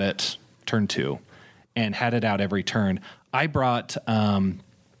Wish, got it turn 2, and had it out every turn. I brought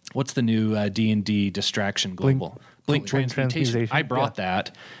what's the new D&D distraction global? Blink Transmutation. I brought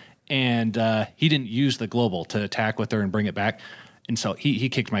that, and he didn't use the global to attack with her and bring it back. And so he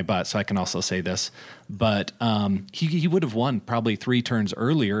kicked my butt, so I can also say this. But he would have won probably 3 turns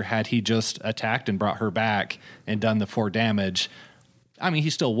earlier had he just attacked and brought her back and done the 4 damage. I mean, he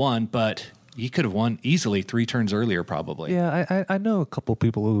still won, but he could have won easily 3 turns earlier probably. Yeah, I know a couple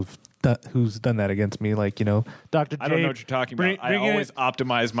people who's done that against me, like, Dr. J. I don't know what you're talking about. I always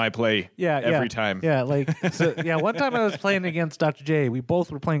optimize my play every time. Yeah, one time I was playing against Dr. J. We both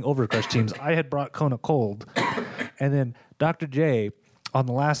were playing Overcrush teams. I had brought Kona Cold, and then Dr. J, on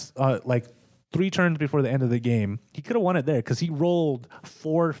the last, 3 turns before the end of the game, he could have won it there because he rolled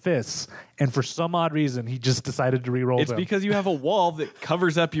 4 fists, and for some odd reason, he just decided to re-roll It's them. because you have a wall that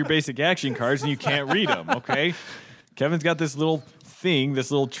covers up your basic action cards and you can't read them, okay? Kevin's got this little thing,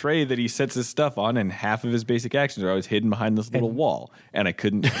 this little tray that he sets his stuff on, and half of his basic actions are always hidden behind this little wall. And I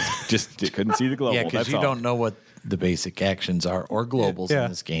couldn't see the global. Yeah, because you don't know what the basic actions are or globals in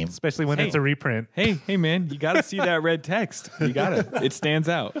this game. Especially when it's a reprint. Hey, man, you got to see that red text. You got it. It stands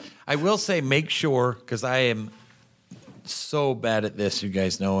out. I will say, make sure, because I am so bad at this, you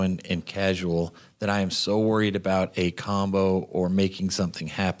guys know, in casual, that I am so worried about a combo or making something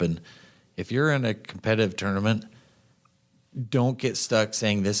happen. If you're in a competitive tournament, don't get stuck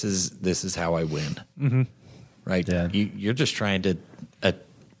saying this is how I win. Mm-hmm. Right? Yeah. You're just trying to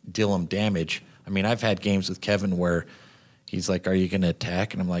deal them damage. I mean, I've had games with Kevin where he's like, "Are you going to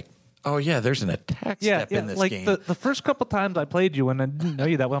attack?" And I'm like, "Oh yeah, there's an attack step in this game." The first couple times I played you and I didn't know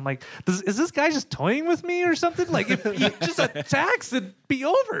you that well, I'm like, is this guy just toying with me or something? Like, if he just attacks, it'd be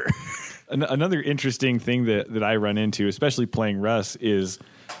over. Another interesting thing that I run into, especially playing Russ, is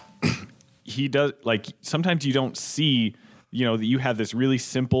he does, like, sometimes you don't see, that you have this really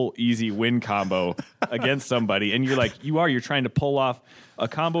simple, easy win combo against somebody, and you're trying to pull off a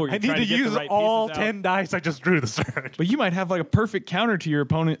combo. Or you're I need trying to get use the right all pieces out. 10 dice I just drew this turn. But you might have like a perfect counter to your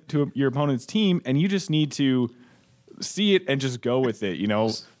opponent's team, and you just need to see it and just go with it.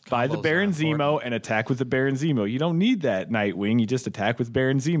 Buy the Combos Baron are Zemo important. and attack with the Baron Zemo. You don't need that Nightwing. You just attack with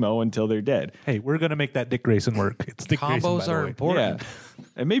Baron Zemo until they're dead. Hey, we're going to make that Dick Grayson work. It's Dick Grayson, by Combos the are way. important. Yeah,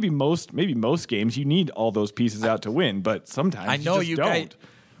 and maybe most games you need all those pieces out to win, but sometimes I know you you just guys. don't.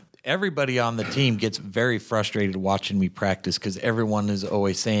 Everybody on the team gets very frustrated watching me practice because everyone is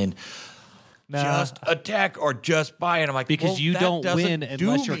always saying, Nah. "Just attack or just buy." And I'm like, Because well, you that don't doesn't win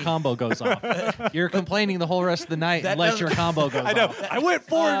do unless your me. combo goes off. You're complaining the whole rest of the night That unless your doesn't- combo goes I know. off. I went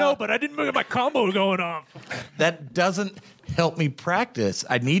 4-0, but I didn't get my combo going off. That doesn't help me practice.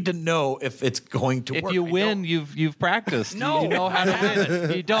 I need to know if it's going to If work. you I win, don't- you've practiced. No. You know how to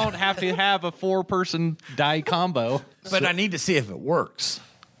win. You don't have to have a 4-person die combo but I need to see if it works.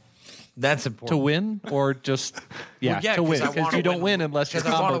 That's important. to win, or just to win, 'cause I because wanna you don't win unless your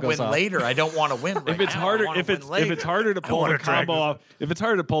because I combo want to goes win off. later. I don't want to win. Right If it's now. harder, I wanna if win it's later. harder to pull the combo off, if it's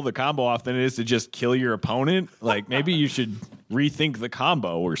harder to pull the combo off than it is to just kill your opponent, like maybe you should rethink the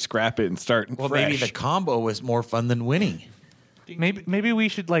combo or scrap it and start well, fresh. maybe the combo is more fun than winning. Maybe we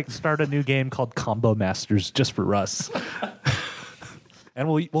should like start a new game called Combo Masters just for Russ, and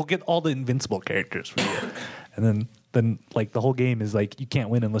we'll get all the invincible characters for you, and then like the whole game is like you can't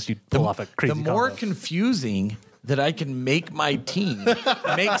win unless you pull off a crazy. The more combo. confusing that I can make my team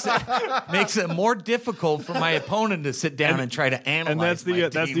makes it more difficult for my opponent to sit down and try to analyze.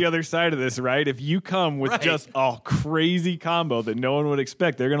 And that's the other side of this, right? If you come with Right. just a crazy combo that no one would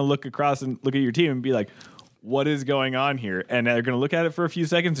expect, they're going to look across and look at your team and be like, "What is going on here?" And they're going to look at it for a few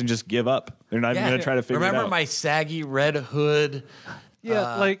seconds and just give up. They're not even going to try to figure it out. Remember my saggy red hood?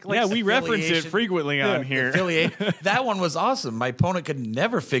 Yeah, yeah, we reference it affiliation. frequently on here. Affiliate. That one was awesome. My opponent could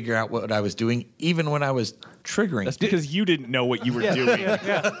never figure out what I was doing, even when I was triggering. That's because you didn't know what you were doing.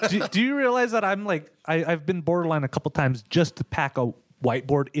 Yeah. Do you realize that I'm like I've been borderline a couple times just to pack a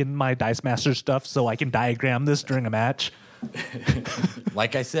whiteboard in my Dice Master stuff so I can diagram this during a match?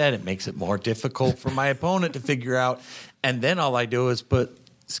 Like I said, it makes it more difficult for my opponent to figure out. And then all I do is put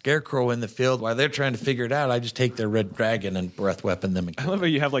Scarecrow in the field while they're trying to figure it out. I just take their red dragon and breath weapon them. I love how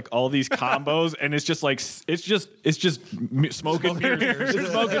you have like all these combos, and it's just like smoke and mirrors. It's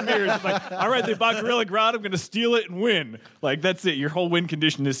smoke and mirrors. It's like, all right, they bought Gorilla Grodd. I'm going to steal it and win. Like that's it. Your whole win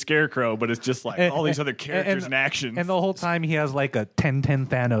condition is Scarecrow, but it's just like all these other characters and actions. And the whole time he has like a 10-10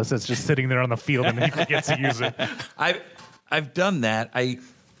 Thanos that's just sitting there on the field and he forgets to use it. I've done that.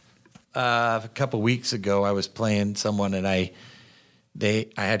 A couple weeks ago, I was playing someone, and I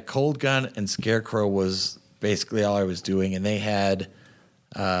had Cold Gun and Scarecrow was basically all I was doing, and they had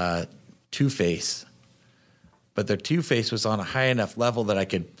Two-Face. But their Two-Face was on a high enough level that I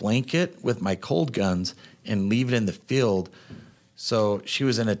could blank it with my Cold Guns and leave it in the field. So she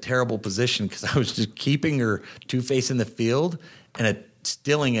was in a terrible position because I was just keeping her Two-Face in the field and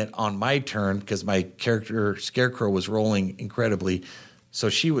stealing it on my turn because my character Scarecrow was rolling incredibly. So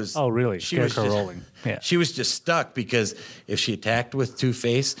she was. Oh, really? She was Scarecrow just, rolling. Yeah. She was just stuck because if she attacked with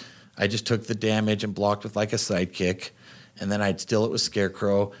Two-Face, I just took the damage and blocked with like a sidekick, and then I'd steal it with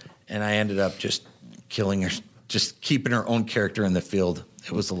Scarecrow, and I ended up just killing her, just keeping her own character in the field.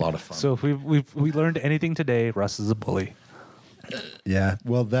 It was a lot of fun. So if we learned anything today, Russ is a bully. Yeah,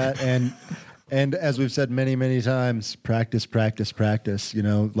 well, that and as we've said many, many times, practice. You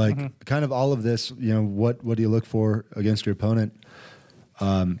know, like kind of all of this. You know, what do you look for against your opponent?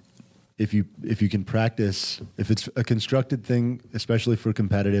 If you can practice, if it's a constructed thing, especially for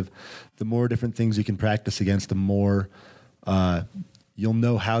competitive, the more different things you can practice against, the more you'll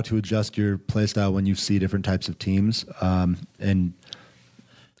know how to adjust your playstyle when you see different types of teams. And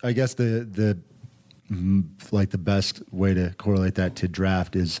I guess the best way to correlate that to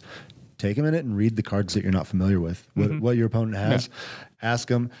draft is take a minute and read the cards that you're not familiar with, what your opponent has. Yeah. Ask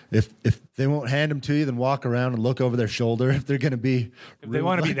them if they won't hand them to you, then walk around and look over their shoulder if they're going to be. If they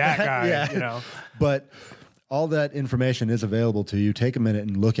want to be that guy, yeah. You know. But all that information is available to you. Take a minute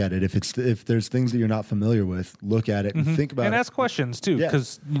and look at it. If there's things that you're not familiar with, look at it and think about it. And ask questions too,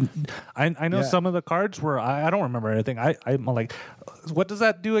 because I know some of the cards where I don't remember anything. I'm like, what does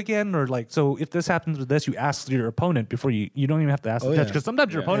that do again? Or like, so if this happens with this, you ask your opponent before you don't even have to ask the judge, because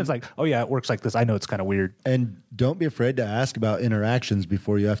sometimes your opponent's like, oh yeah, it works like this. I know it's kind of weird. And don't be afraid to ask about interactions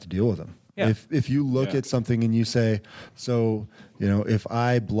before you have to deal with them. Yeah. If you look at something and you say, so, you know, if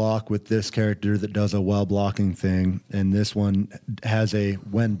I block with this character that does a while blocking thing and this one has a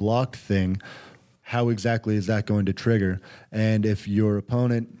when blocked thing, how exactly is that going to trigger? And if your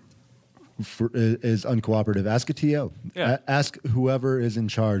opponent is uncooperative, ask a TO. Yeah. Ask whoever is in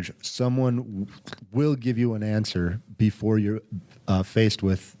charge. Someone will give you an answer before you're faced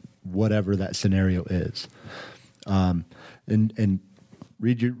with whatever that scenario is. And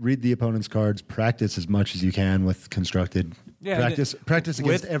read the opponent's cards. Practice as much as you can with constructed. Yeah, practice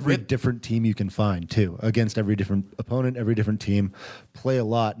against every different team you can find too. Against every different opponent, every different team. Play a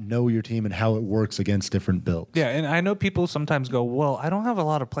lot. Know your team and how it works against different builds. Yeah, and I know people sometimes go, well, I don't have a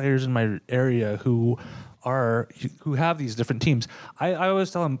lot of players in my area who have these different teams. I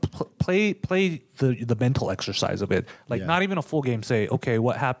always tell them play the mental exercise of it. Like not even a full game. Say, okay,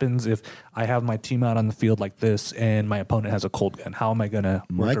 what happens if I have my team out on the field like this and my opponent has a cold gun? How am I going to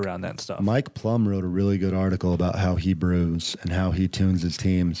work around that stuff? Mike Plum wrote a really good article about how he brews and how he tunes his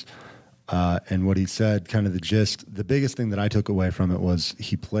teams. And what he said, kind of the gist, the biggest thing that I took away from it was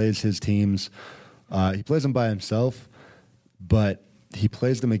he plays his teams. He plays them by himself, but he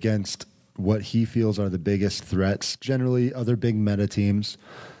plays them against what he feels are the biggest threats, generally other big meta teams.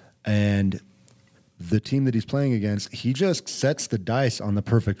 And the team that he's playing against, he just sets the dice on the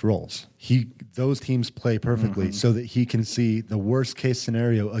perfect rolls. Those teams play perfectly so that he can see the worst case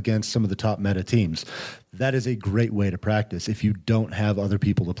scenario against some of the top meta teams. That is a great way to practice if you don't have other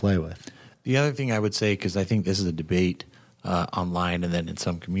people to play with. The other thing I would say, because I think this is a debate online and then in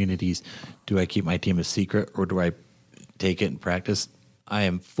some communities. Do I keep my team a secret or do I take it and practice? I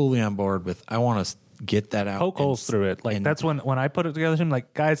am fully on board with, I want to get that out. Poke holes through it. Like, and- that's when I put it together, I'm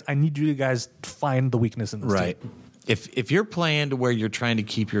like, guys, I need you guys to find the weakness in this Right. team. If you're playing to where you're trying to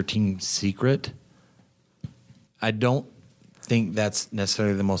keep your team secret, I don't think that's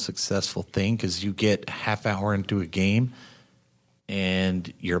necessarily the most successful thing, because you get a half hour into a game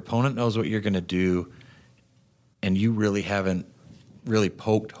and your opponent knows what you're going to do and you really haven't really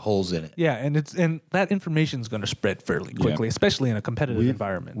poked holes in it. Yeah, and that information is going to spread fairly quickly, especially in a competitive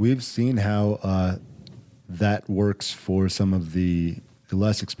environment. We've seen how that works for some of the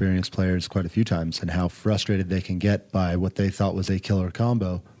less experienced players quite a few times, and how frustrated they can get by what they thought was a killer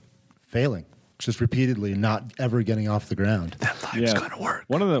combo failing just repeatedly and not ever getting off the ground. That vibe's going to work.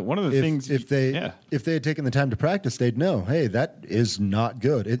 One of the things If they had taken the time to practice, they'd know, hey, that is not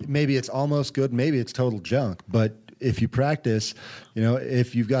good. Maybe it's almost good, maybe it's total junk, but if you practice,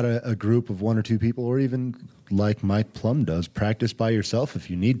 if you've got a group of one or two people, or even like Mike Plum does, practice by yourself if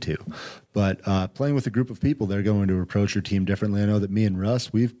you need to. But playing with a group of people, they're going to approach your team differently. I know that me and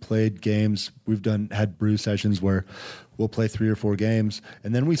Russ, we've played games, had brew sessions where we'll play 3 or 4 games,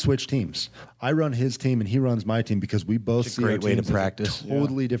 and then we switch teams. I run his team and he runs my team, because we both It's a see our great way to teams as practice. a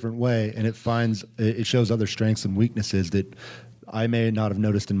totally different way, and it shows other strengths and weaknesses that I may not have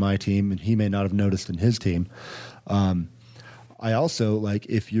noticed in my team and he may not have noticed in his team. I also, like,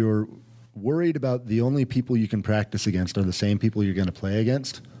 if you're worried about the only people you can practice against are the same people you're going to play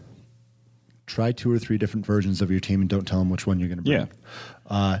against, try 2 or 3 different versions of your team and don't tell them which one you're going to bring.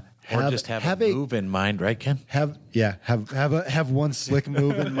 Or just have a move in mind, right, Ken? Have one slick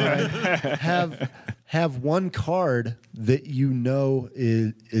move in mind. Have one card that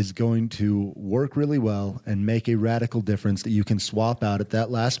is going to work really well and make a radical difference that you can swap out at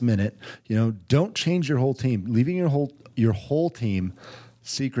that last minute. Don't change your whole team. Leaving your whole team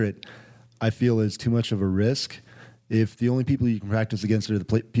secret, I feel, is too much of a risk. If the only people you can practice against are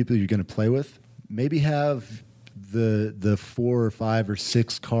the people you're going to play with, maybe have the 4 or 5 or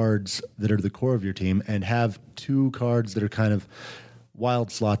 6 cards that are the core of your team, and have 2 cards that are kind of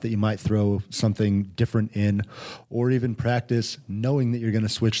wild slot that you might throw something different in, or even practice knowing that you're going to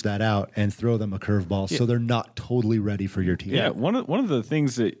switch that out and throw them a curveball so they're not totally ready for your team. Yeah, one of the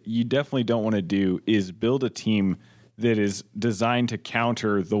things that you definitely don't want to do is build a team that is designed to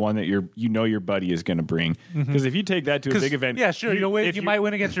counter the one that your buddy is going to bring. Because if you take that to a big event, Yeah, sure. You might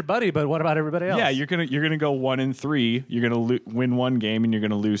win against your buddy, but what about everybody else? Yeah, you're gonna go 1-3. You're gonna win 1 game and you're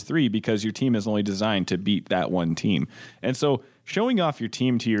gonna lose 3, because your team is only designed to beat that one team. And so showing off your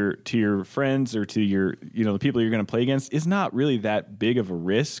team to your friends or to your the people you're going to play against is not really that big of a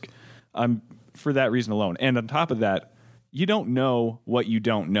risk, for that reason alone. And on top of that, you don't know what you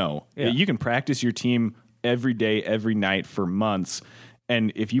don't know. Yeah. You can practice your team every day, every night for months,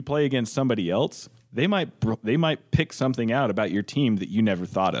 and if you play against somebody else, they might pick something out about your team that you never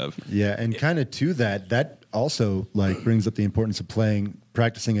thought of. Yeah, and kind of to that also brings up the importance of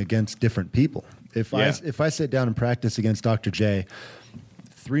practicing against different people. If I sit down and practice against Dr. J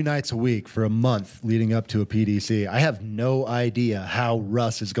 3 nights a week for a month leading up to a PDC, I have no idea how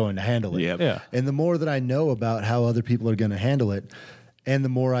Russ is going to handle it. Yep. Yeah. And the more that I know about how other people are going to handle it, and the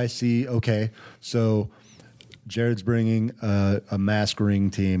more I see, okay, so Jared's bringing a mask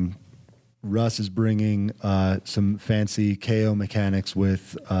ring team. Russ is bringing some fancy KO mechanics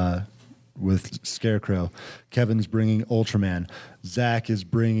with Scarecrow. Kevin's bringing Ultraman. Zach is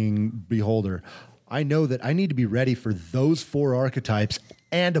bringing Beholder. I know that I need to be ready for those 4 archetypes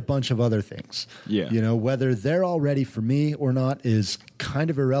and a bunch of other things. Yeah. Whether they're all ready for me or not is kind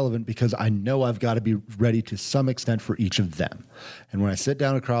of irrelevant, because I know I've got to be ready to some extent for each of them. And when I sit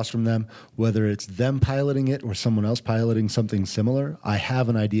down across from them, whether it's them piloting it or someone else piloting something similar, I have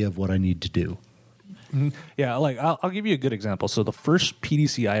an idea of what I need to do. Yeah, like I'll give you a good example. So the first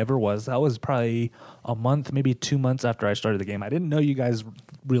PDC I ever that was probably a month, maybe 2 months after I started the game. I didn't know you guys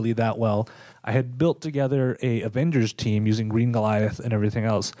really that well. I had built together a Avengers team using Green Goliath and everything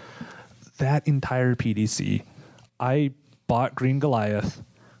else. That entire PDC, I bought Green Goliath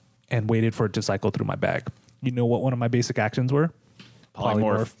and waited for it to cycle through my bag. You know what one of my basic actions were?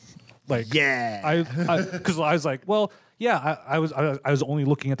 Polymorph. Like, Yeah. because I was like, well, yeah, I was only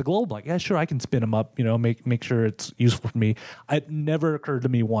looking at the globe. Like, yeah, sure, I can spin them up. Make sure it's useful for me. It never occurred to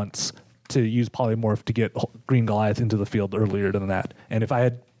me once to use polymorph to get Green Goliath into the field earlier than that. And if I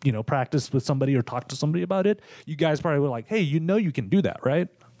had practiced with somebody or talked to somebody about it, you guys probably were like, hey, you can do that, right?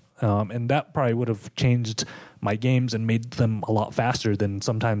 And that probably would have changed my games and made them a lot faster than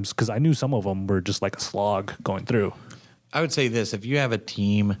sometimes, because I knew some of them were just like a slog going through. I would say this: if you have a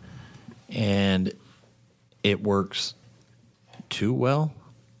team and it works too well,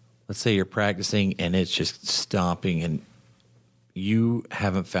 let's say you're practicing and it's just stomping and you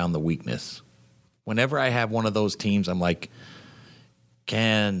haven't found the weakness. Whenever I have one of those teams, I'm like,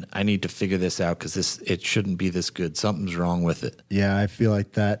 I need to figure this out because it shouldn't be this good. Something's wrong with it. Yeah, I feel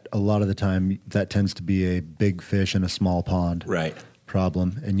like that a lot of the time that tends to be a big fish in a small pond Right.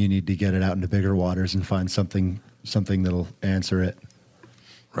 problem, and you need to get it out into bigger waters and find something that'll answer it.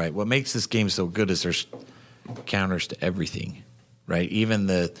 Right. What makes this game so good is there's counters to everything, right? Even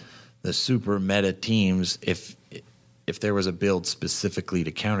the super meta teams, if there was a build specifically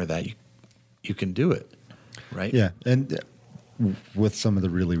to counter that, you can do it, right? Yeah, and with some of the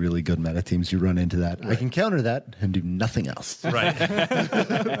really, really good meta teams, you run into that. Right. I can counter that and do nothing else. Right.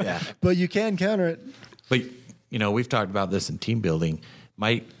 Yeah. But you can counter it. But, we've talked about this in team building.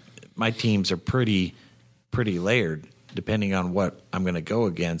 My teams are pretty layered depending on what I'm going to go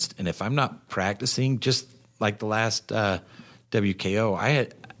against. And if I'm not practicing, just like the last WKO, I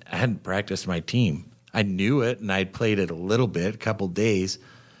hadn't practiced my team. I knew it, and I'd played it a little bit, a couple days.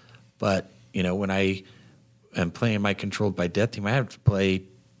 But, when I am playing my Controlled by Death team, I have to play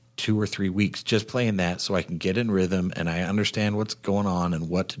 2 or 3 weeks just playing that so I can get in rhythm and I understand what's going on and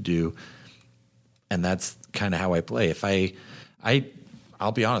what to do. And that's kind of how I play. If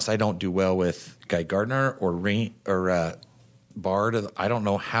I'll be honest, I don't do well with Guy Gardner or Bard. I don't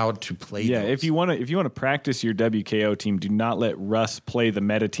know how to play. Yeah, those. if you want to practice your WKO team, do not let Russ play the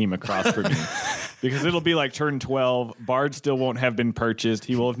meta team across from you. Because it'll be like turn 12. Bard still won't have been purchased.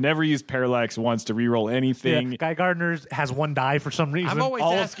 He will have never used Parallax once to reroll anything. Yeah, Guy Gardner has 1 die for some reason. I'm always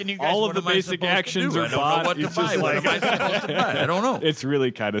asking you guys all what of the am I basic supposed to actions do? are I don't bought. know what to It's buy. just What am I supposed to buy? I don't know. It's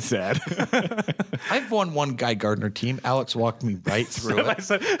really kind of sad. I've won one Guy Gardner team. Alex walked me right through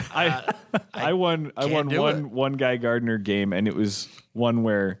it. I won one Guy Gardner game, and it was one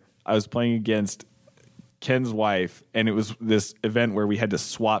where I was playing against Ken's wife, and it was this event where we had to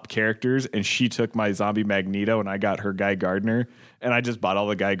swap characters, and she took my Zombie Magneto, and I got her Guy Gardner, and I just bought all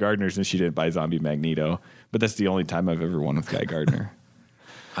the Guy Gardners, and she didn't buy Zombie Magneto. But that's the only time I've ever won with Guy Gardner.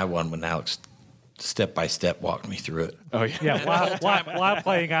 I won when Alex step by step walked me through it. Oh yeah, Yeah, while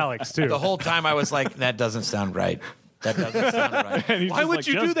playing Alex too. The whole time I was like, that doesn't sound right. That doesn't sound right. And he's Why just would like,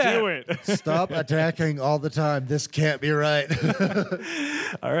 you do "Just that?" Do it. Stop attacking all the time. This can't be right.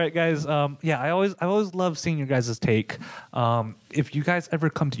 All right, guys. I always love seeing your guys' take. If you guys ever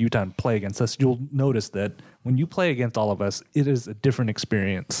come to Utah and play against us, you'll notice that when you play against all of us, it is a different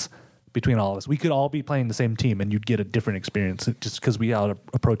experience between all of us. We could all be playing the same team, and you'd get a different experience just because we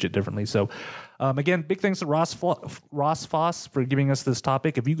approach it differently. So, again, big thanks to Ross Foss for giving us this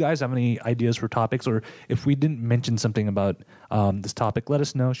topic. If you guys have any ideas for topics, or if we didn't mention something about this topic, let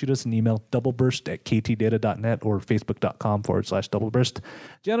us know. Shoot us an email, doubleburst@ktdata.net or facebook.com/doubleburst.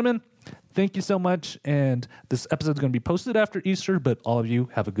 Gentlemen, thank you so much. And this episode is going to be posted after Easter, but all of you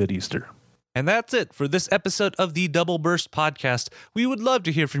have a good Easter. And that's it for this episode of the Double Burst Podcast. We would love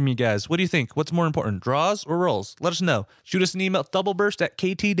to hear from you guys. What do you think? What's more important, draws or rolls? Let us know. Shoot us an email,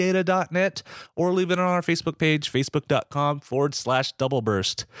 doubleburst@ktdata.net, or leave it on our Facebook page,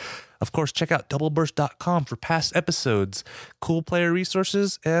 facebook.com/doubleburst. Of course, check out doubleburst.com for past episodes, cool player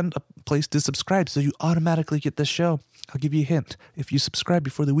resources, and a place to subscribe so you automatically get this show. I'll give you a hint. If you subscribe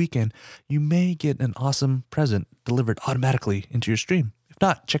before the weekend, you may get an awesome present delivered automatically into your stream. If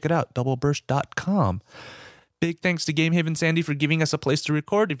not, check it out, doubleburst.com. Big thanks to Game Haven Sandy for giving us a place to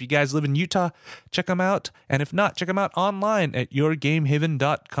record. If you guys live in Utah, check them out. And if not, check them out online at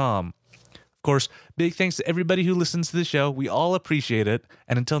yourgamehaven.com. Of course, big thanks to everybody who listens to the show. We all appreciate it.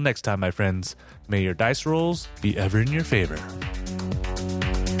 And until next time, my friends, may your dice rolls be ever in your favor.